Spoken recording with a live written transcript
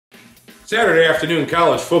Saturday afternoon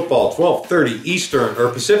college football, 12:30 Eastern or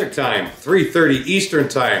Pacific time, 3:30 Eastern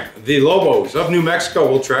time. The Lobos of New Mexico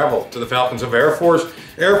will travel to the Falcons of Air Force.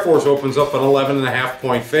 Air Force opens up an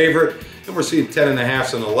 11.5-point favorite, and we're seeing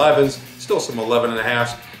 10.5s and 11s, still some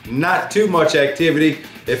 11.5s. Not too much activity,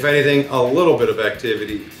 if anything, a little bit of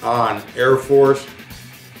activity on Air Force,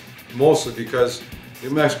 mostly because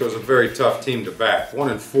New Mexico is a very tough team to back.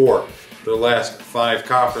 1-4 their last 5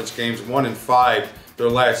 conference games, 1-5 their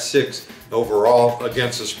last 6 overall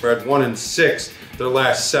against the spread, 1-6 their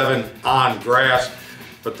last 7 on grass.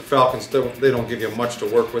 But the Falcons, they don't give you much to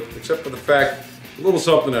work with, except for the fact, a little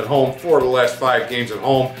something at home. 4 of the last 5 games at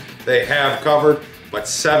home they have covered, but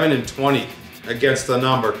 7-20 against the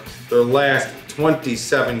number. Their last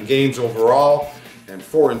 27 games overall, and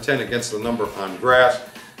 4-10 against the number on grass.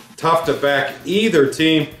 Tough to back either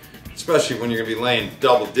team, especially when you're going to be laying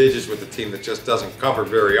double digits with a team that just doesn't cover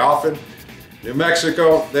very often. New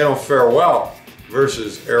Mexico, they don't fare well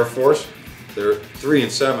versus Air Force. They're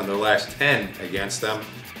 3-7 their last 10 against them.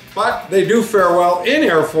 But they do fare well in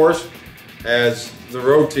Air Force, as the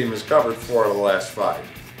road team has covered 4 of the last 5.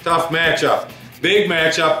 Tough matchup. Big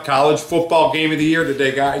matchup. College football game of the year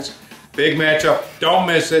today, guys. Big matchup. Don't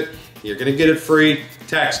miss it. You're going to get it free.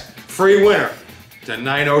 Text free winner to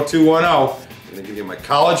 90210. I'm going to give you my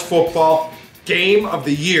college football game of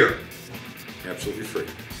the year. Absolutely free.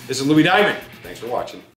 This is Louis Diamond. Thanks for watching.